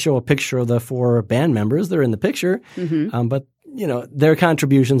 when they show a picture of the four band members, they're in the picture. But, their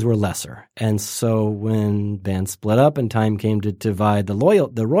contributions were lesser. And so when bands split up and time came to divide the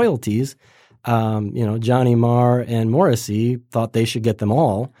royalties, Johnny Marr and Morrissey thought they should get them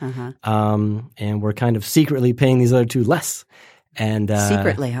all. And were kind of secretly paying these other two less. And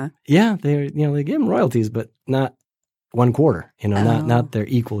secretly, huh? Yeah, they give them royalties, but not 1/4, not their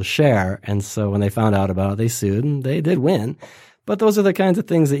equal share. And so when they found out about it, they sued and they did win. But those are the kinds of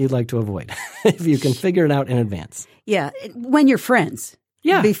things that you'd like to avoid if you can figure it out in advance. Yeah, when you're friends.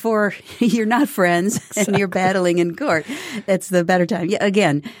 Yeah. Before you're not friends and you're battling in court. That's the better time. Yeah,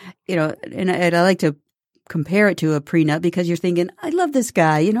 again, and I like to compare it to a prenup because you're thinking, I love this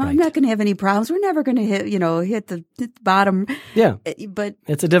guy. You know, I'm not going to have any problems. We're never going to hit the bottom. Yeah. But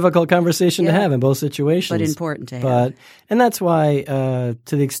it's a difficult conversation to have in both situations. But important to have. And that's why,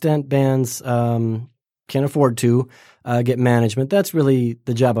 to the extent bands can afford to get management, that's really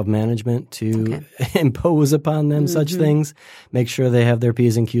the job of management to impose upon them such things, make sure they have their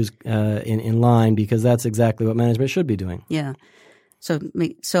P's and Q's in line, because that's exactly what management should be doing. Yeah.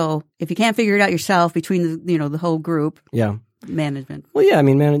 So if you can't figure it out yourself between the whole group, management. Well, yeah, I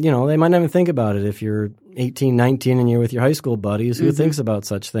mean, they might not even think about it. If you're 18, 19 and you're with your high school buddies, who thinks about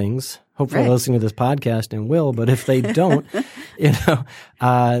such things? Hopefully they're listening to this podcast and will, but if they don't,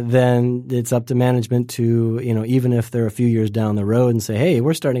 then it's up to management to, even if they're a few years down the road and say, hey,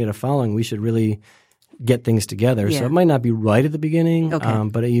 we're starting to get a following, we should really get things together. So it might not be right at the beginning,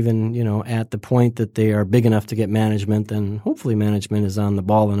 but even, at the point that they are big enough to get management, then hopefully management is on the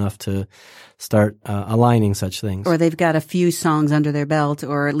ball enough to start aligning such things. Or they've got a few songs under their belt,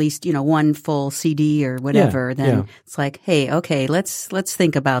 or at least, one full CD or whatever. Then it's like, hey, okay, let's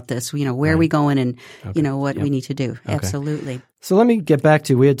think about this. Where are we going and, what we need to do. Okay. Absolutely. So let me get back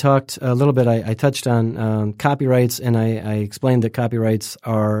to, we had talked a little bit, I touched on copyrights, and I explained that copyrights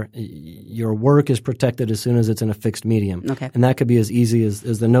are, your work is protected as soon as it's in a fixed medium. Okay. And that could be as easy as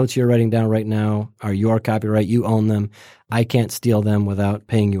the notes you're writing down right now are your copyright, you own them. I can't steal them without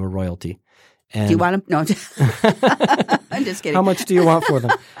paying you a royalty. And do you want them? No, I'm just kidding. How much do you want for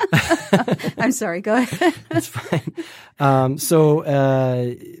them? I'm sorry, go ahead. That's fine. So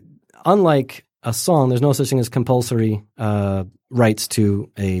unlike a song, there's no such thing as compulsory rights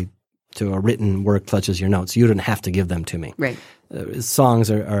to a written work such as your notes. You don't have to give them to me. Right. Songs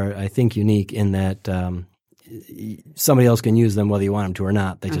are, I think, unique in that somebody else can use them whether you want them to or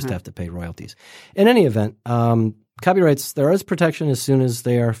not. They just have to pay royalties. In any event, copyrights, there is protection as soon as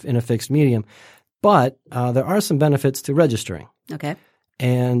they are in a fixed medium, but there are some benefits to registering. Okay.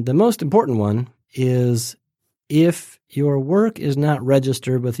 And the most important one is if your work is not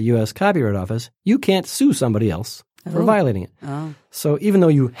registered with the U.S. Copyright Office, you can't sue somebody else for violating it. Oh. So even though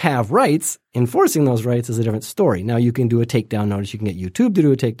you have rights, enforcing those rights is a different story. Now you can do a takedown notice. You can get YouTube to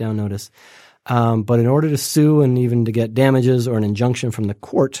do a takedown notice. But in order to sue and even to get damages or an injunction from the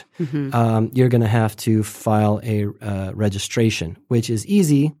court, you're going to have to file a registration, which is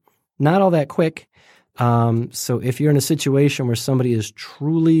easy, not all that quick. So if you're in a situation where somebody is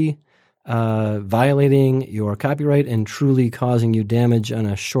truly violating your copyright and truly causing you damage on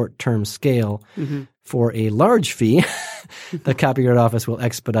a short-term scale for a large fee, the Copyright Office will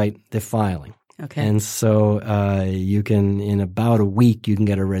expedite the filing. Okay. And so you can, in about a week, you can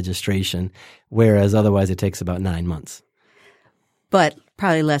get a registration, whereas otherwise it takes about 9 months. But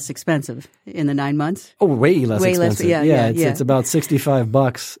probably less expensive in the 9 months? Oh, way less expensive. It's about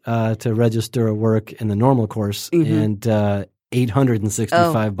 $65 to register a work in the normal course and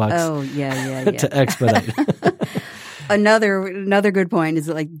 $865 to expedite. Another good point is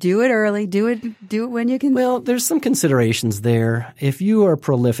like do it early, do it when you can. Well, there's some considerations there. If you are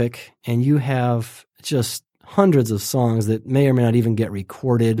prolific and you have just hundreds of songs that may or may not even get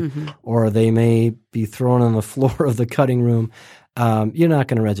recorded, or they may be thrown on the floor of the cutting room, you're not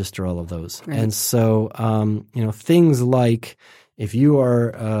going to register all of those. Right. And so, things like if you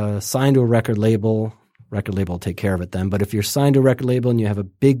are signed to a record label will take care of it then. But if you're signed to a record label and you have a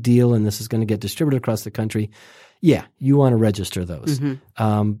big deal and this is going to get distributed across the country, yeah, you want to register those.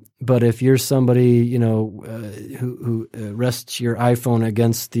 But if you're somebody, who rests your iPhone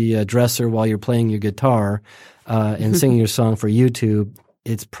against the dresser while you're playing your guitar and singing your song for YouTube,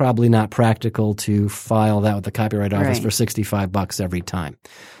 it's probably not practical to file that with the Copyright Office for $65 every time.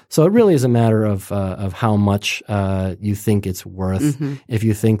 So it really is a matter of how much you think it's worth. If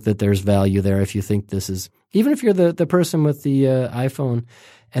you think that there's value there, if you think this is, even if you're the person with the iPhone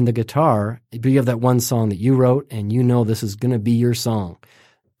and the guitar, but you have that one song that you wrote and you know this is going to be your song,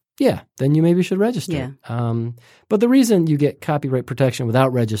 then you maybe should register. Yeah. But the reason you get copyright protection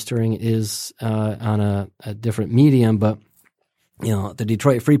without registering is on a different medium. But, the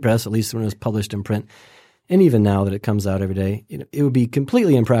Detroit Free Press, at least when it was published in print, and even now that it comes out every day, it would be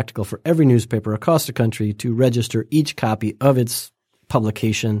completely impractical for every newspaper across the country to register each copy of its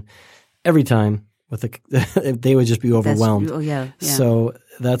publication every time. They would just be overwhelmed. So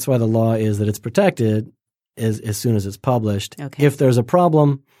that's why the law is that it's protected as soon as it's published. Okay. If there's a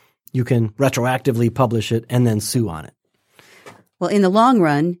problem, you can retroactively publish it and then sue on it. Well, in the long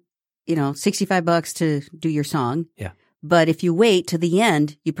run, $65 to do your song. Yeah. But if you wait to the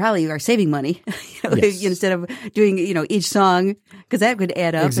end, you probably are saving money Yes. instead of doing, each song, because that could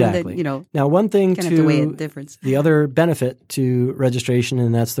add up. Exactly. And then, Now, one thing kind of have to weigh the difference. the other benefit to registration,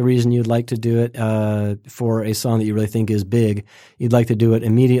 and that's the reason you'd like to do it for a song that you really think is big, you'd like to do it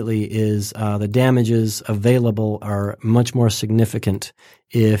immediately, is the damages available are much more significant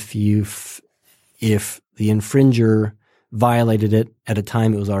if the infringer violated it at a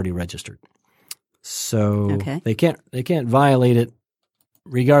time it was already registered. So they can't violate it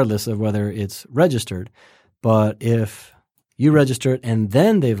regardless of whether it's registered. But if you register it and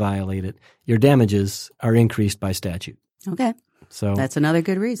then they violate it, your damages are increased by statute. Okay. So that's another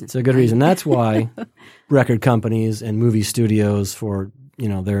good reason. It's a good reason. That's why record companies and movie studios for,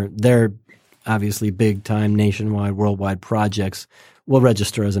 their obviously big time nationwide, worldwide projects will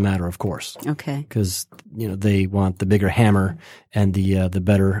register as a matter of course. Okay. Because, they want the bigger hammer and the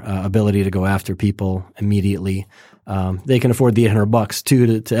better ability to go after people immediately. They can afford the $800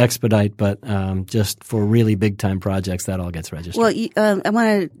 too to expedite, but just for really big time projects, that all gets registered. Well, I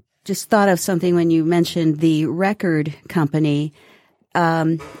want to just thought of something when you mentioned the record company.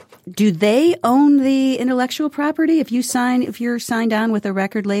 Do they own the intellectual property? If you're signed on with a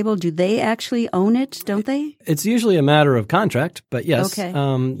record label, do they actually own it? Don't they? It's usually a matter of contract, but yes. Okay. They're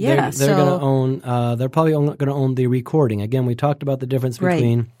going to own. They're probably going to own the recording. Again, we talked about the difference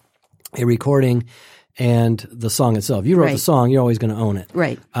between a recording and the song itself. You wrote the song, you're always going to own it.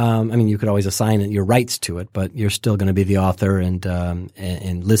 Right. You could always assign your rights to it, but you're still going to be the author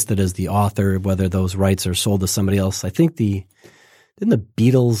and listed as the author, whether those rights are sold to somebody else. I think didn't the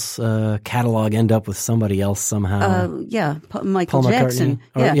Beatles catalog end up with somebody else somehow? Michael Jackson.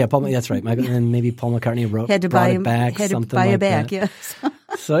 Paul, that's right. Michael, and maybe Paul McCartney had to buy it back. Had to something buy like it back. that. Yes.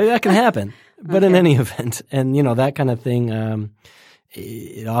 So that can happen. But in any event, and that kind of thing,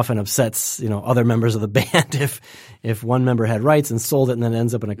 it often upsets other members of the band if one member had rights and sold it and then it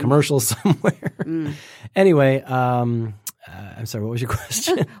ends up in a commercial somewhere. Anyway. I'm sorry, what was your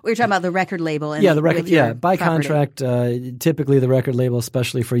question? We were talking about the record label. And the record. Yeah, by contract, typically the record label,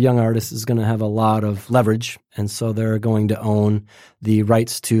 especially for young artists, is going to have a lot of leverage, and so they're going to own the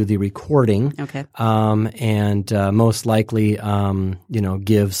rights to the recording. Okay. And most likely,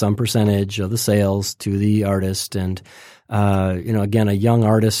 give some percentage of the sales to the artist. And again, a young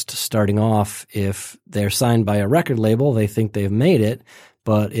artist starting off, if they're signed by a record label, they think they've made it.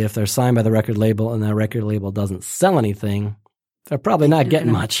 But if they're signed by the record label and that record label doesn't sell anything, they're probably not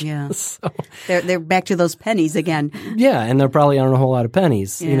getting much. Yeah. So, they're back to those pennies again. Yeah, and they're probably on a whole lot of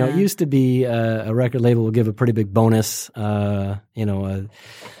pennies. Yeah. It used to be a record label would give a pretty big bonus. As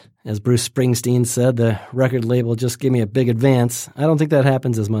Bruce Springsteen said, the record label just give me a big advance. I don't think that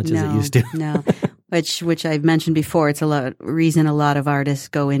happens as much as it used to. No, which I've mentioned before. It's reason a lot of artists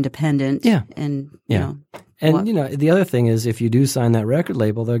go independent. Yeah. And, And, the other thing is if you do sign that record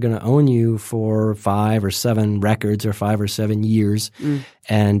label, they're going to own you for 5 or 7 records or 5 or 7 years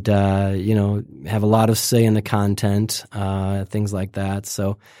and, have a lot of say in the content, things like that.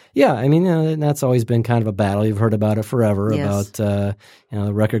 So, that's always been kind of a battle. You've heard about it forever about, the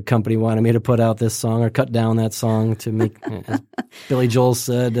record company wanted me to put out this song or cut down that song to make, as Billy Joel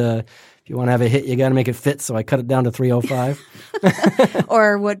said, if you want to have a hit, you got to make it fit. So I cut it down to 305.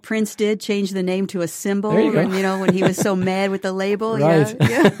 Or what Prince did, change the name to a symbol. There you go. And, when he was so mad with the label. Right.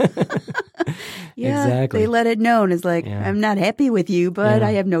 Yeah. Exactly. They let it known. It's like, I'm not happy with you, but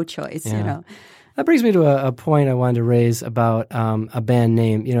I have no choice, That brings me to a point I wanted to raise about a band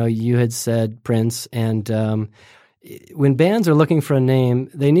name. You had said Prince, and when bands are looking for a name,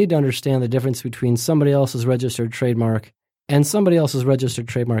 they need to understand the difference between somebody else's registered trademark and somebody else's registered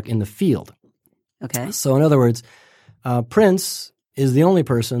trademark in the field. Okay. So in other words, Prince is the only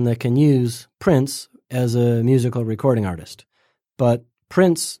person that can use Prince as a musical recording artist. But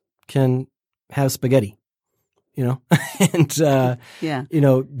Prince can have spaghetti, and,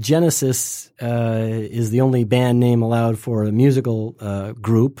 Genesis is the only band name allowed for a musical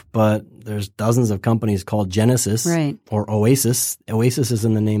group, but there's dozens of companies called Genesis or Oasis. Oasis is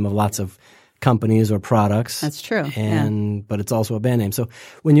in the name of lots of companies or products. That's true. But it's also a band name. So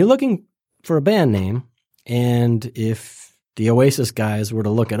when you're looking for a band name, and if the Oasis guys were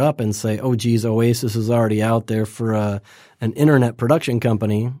to look it up and say, oh, geez, Oasis is already out there for an internet production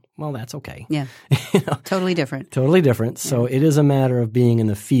company, well, that's okay. Yeah. Totally different. Totally different. So it is a matter of being in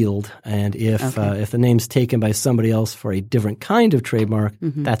the field. And if the name's taken by somebody else for a different kind of trademark,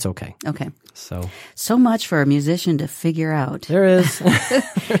 that's okay. Okay. So much for a musician to figure out. There is.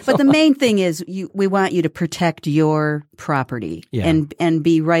 But the main thing is we want you to protect your property and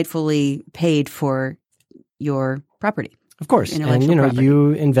be rightfully paid for your property. Of course. And, property.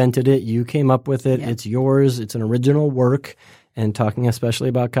 you invented it. You came up with it. Yeah. It's yours. It's an original work. And talking especially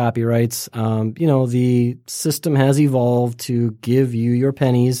about copyrights, the system has evolved to give you your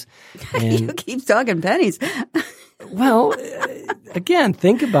pennies. And You keep talking pennies. well, again,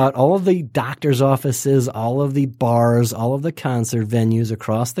 think about all of the doctor's offices, all of the bars, all of the concert venues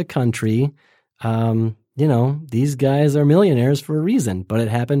across the country. These guys are millionaires for a reason, but it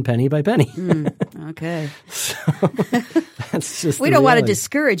happened penny by penny. Okay. So that's just We the don't want to reality.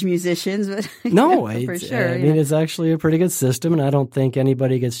 discourage musicians, but No, for sure. it's actually a pretty good system, and I don't think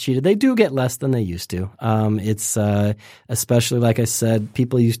anybody gets cheated. They do get less than they used to. It's especially, like I said,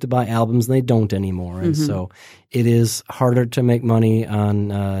 people used to buy albums and they don't anymore, and so it is harder to make money on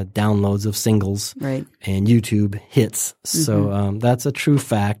downloads of singles Right. and YouTube hits. So that's a true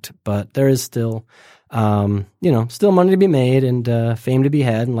fact, but there is still, still money to be made and fame to be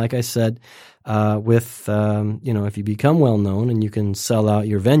had. And like I said, if you become well known and you can sell out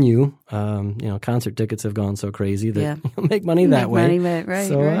your venue, concert tickets have gone so crazy that you'll make money that way. Right,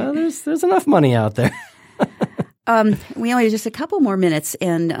 so right. There's enough money out there. We only have just a couple more minutes,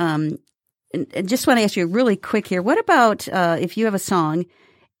 and just want to ask you really quick here. What about if you have a song,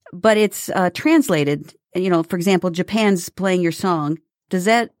 but it's translated? For example, Japan's playing your song. Does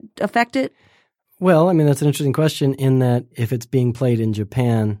that affect it? Well, I mean, that's an interesting question in that if it's being played in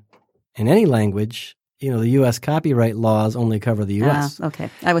Japan in any language, the U.S. copyright laws only cover the U.S. Okay.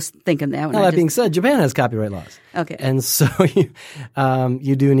 I was thinking that one. Now, that being said, Japan has copyright laws. Okay. And so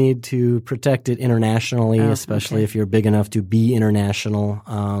you do need to protect it internationally, especially if you're big enough to be international.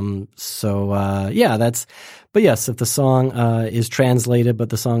 But yes, if the song is translated, but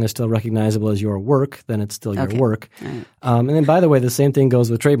the song is still recognizable as your work, then it's still your work. Right. And then, by the way, the same thing goes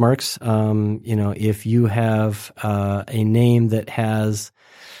with trademarks. If you have a name that has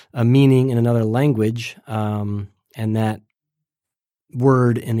a meaning in another language, and that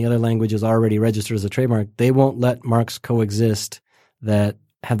word in the other language is already registered as a trademark, they won't let marks coexist that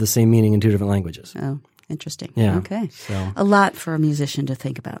have the same meaning in two different languages. Oh, interesting. Yeah. Okay. So A lot for a musician to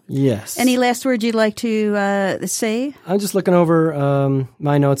think about. yes. Any last words you'd like to say? I'm just looking over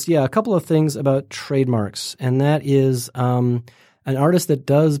my notes. Yeah, a couple of things about trademarks, and that is an artist that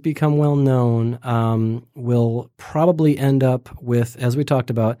does become well known will probably end up with, as we talked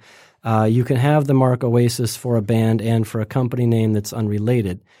about, you can have the mark Oasis for a band and for a company name that's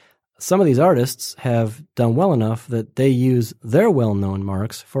unrelated. Some of these artists have done well enough that they use their well-known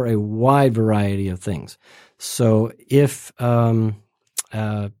marks for a wide variety of things. So if Taylor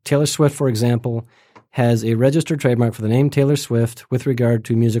Swift, for example, has a registered trademark for the name Taylor Swift with regard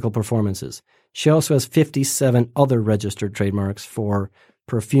to musical performances, she also has 57 other registered trademarks for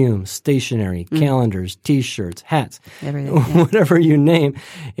perfume, stationery, calendars, T-shirts, hats, Everything. whatever you name.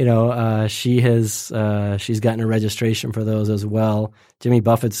 She's gotten a registration for those as well. Jimmy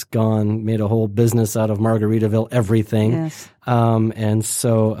Buffett's made a whole business out of Margaritaville everything. Yes. And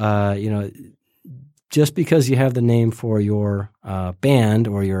so, just because you have the name for your band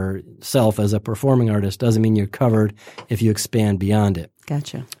or yourself as a performing artist doesn't mean you're covered if you expand beyond it.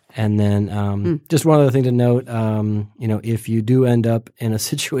 Gotcha. And then just one other thing to note, if you do end up in a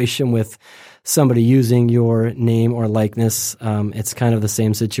situation with somebody using your name or likeness, it's kind of the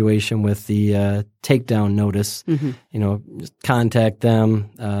same situation with the takedown notice. Just contact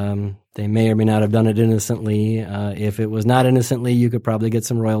them. They may or may not have done it innocently. If it was not innocently, you could probably get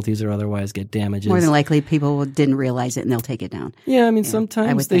some royalties or otherwise get damages. More than likely, people didn't realize it and they'll take it down. Yeah, I mean, I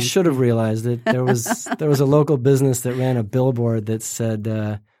sometimes would they think. should have realized it. There was a local business that ran a billboard that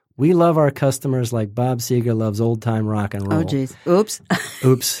said, "We love our customers like Bob Seger loves old-time rock and roll." Oh, geez. Oops.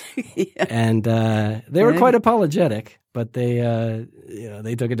 Oops. And they were quite apologetic, but they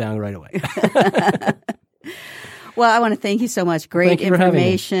took it down right away. Well, I want to thank you so much. Great Thank you for having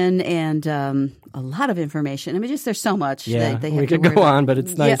me. information and a lot of information. I mean, just there's so much. Yeah, they we have to could worry go about. on, but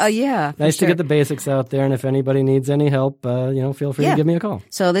it's nice. Yeah, Nice for to get the basics out there, and if anybody needs any help, feel free to give me a call.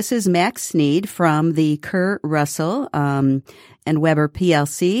 So this is Max Sneed from the Kerr Russell and Weber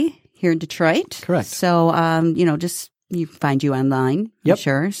PLC here in Detroit. Correct. So, just you find you online, Yep. I'm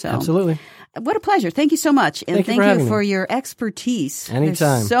sure. So Absolutely. What a pleasure. Thank you so much. And Thank you for having me. your expertise.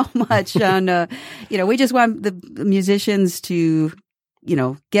 Anytime. There's so much on, we just want the musicians to,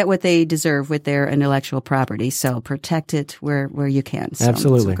 get what they deserve with their intellectual property. So protect it where you can. So,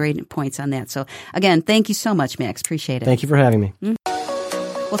 Absolutely. Some great points on that. So again, thank you so much, Max. Appreciate it. Thank you for having me.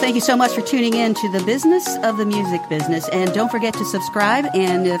 Well, thank you so much for tuning in to The Business of the Music Business. And don't forget to subscribe.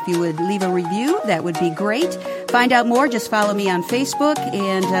 And if you would leave a review, that would be great. Find out more, just follow me on Facebook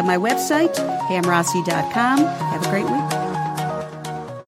and my website, pamrossi.com. Have a great week.